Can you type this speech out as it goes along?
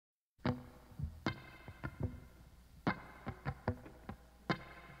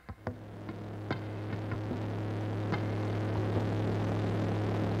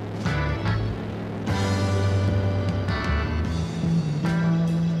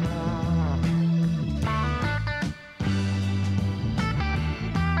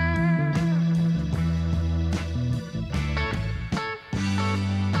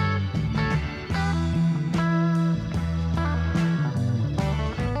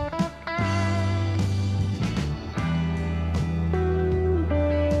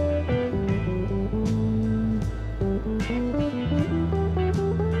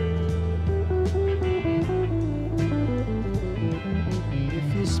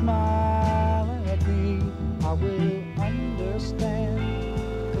smile at me, I will understand.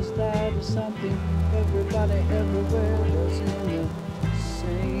 'Cause that is something everybody everywhere was in the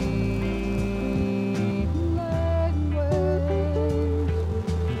same language.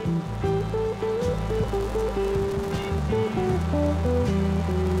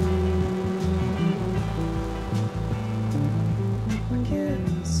 I can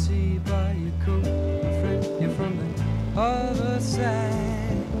see by your coat, my friend, you're from the other side.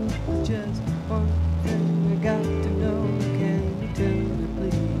 Just one thing I got to know, can you tell me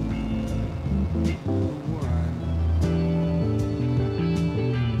please? Why?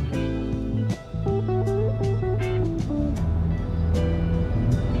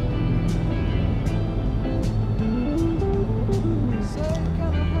 Say,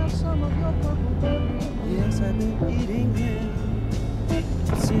 can I have some of your huckleberry? Yes, I've been eating him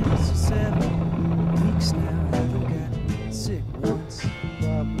since 7 weeks now. I haven't got sick once.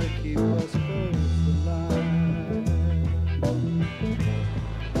 Bob Ricky was first for life.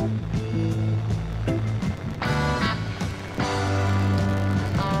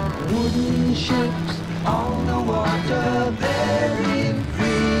 Wooden ships on the water, very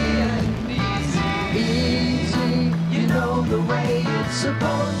free and easy. Easy, you know the way it's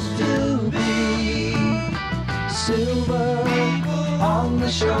supposed to be. Silver on the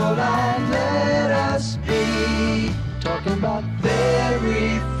shoreline, let us be. Talking about very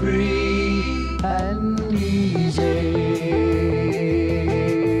free and easy.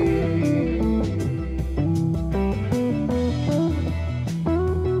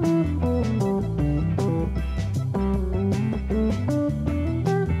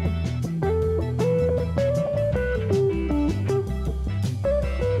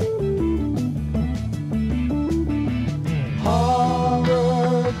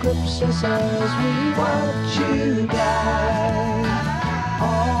 Horror grips us as we watch you die.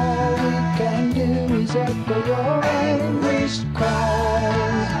 All we can do is echo your anguished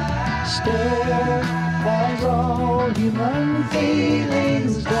cries. Stare as all human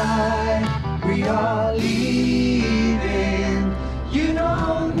feelings die. We are leaving, you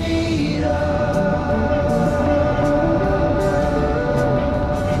don't need us.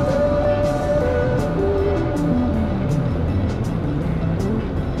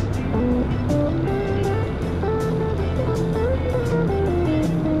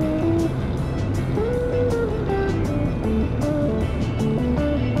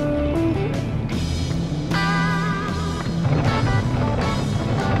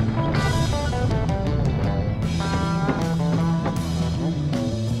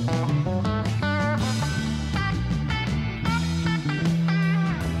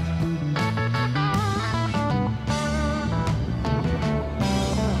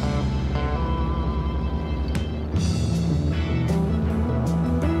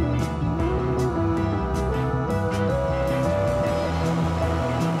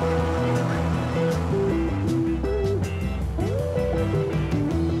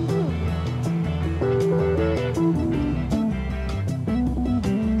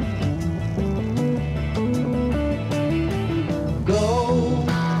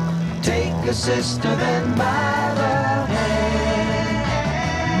 Take a sister then by the hand,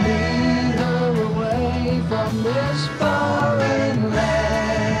 lead her away from this foreign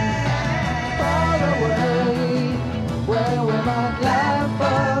land, far away where we might laugh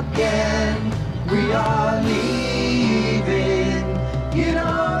again. We are leaving, you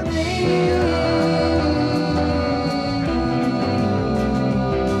don't need us.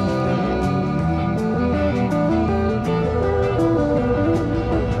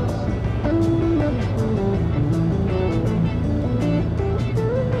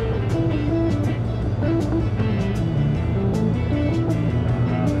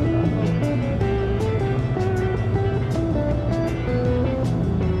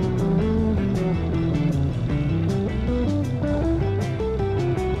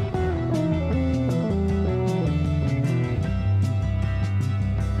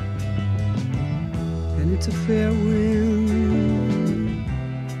 It's a fair wind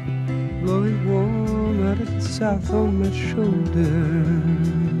blowing warm out of the south on my shoulder.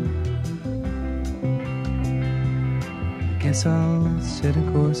 Guess I'll set a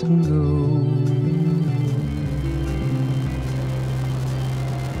course and go.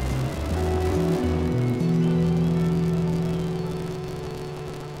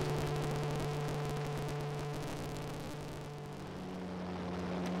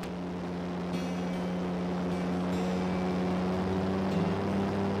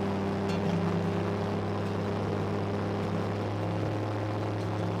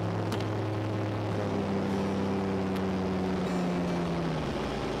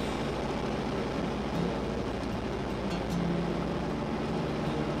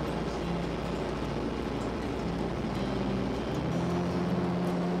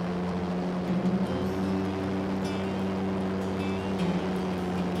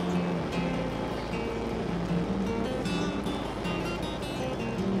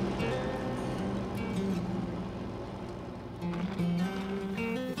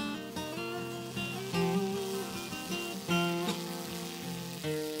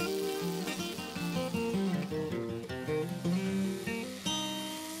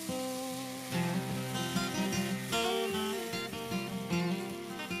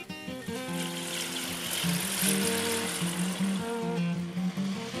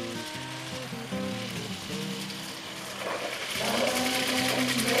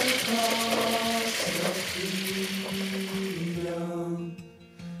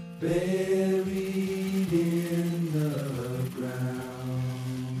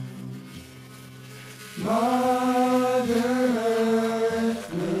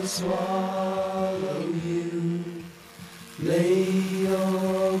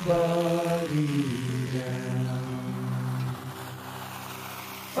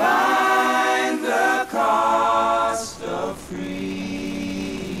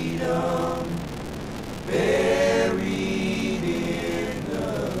 freedom buried in the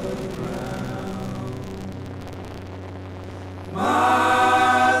ground.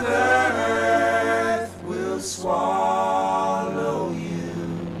 Mother Earth will swallow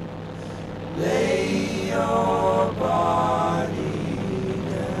you. Lay your body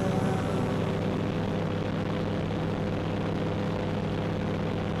down.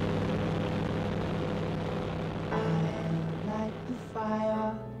 I light the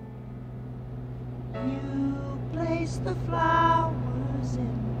fire. You place the flowers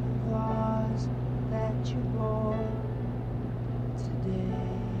in the vase that you bought today.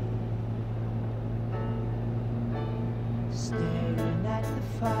 Staring at the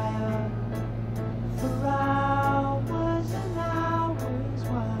fire.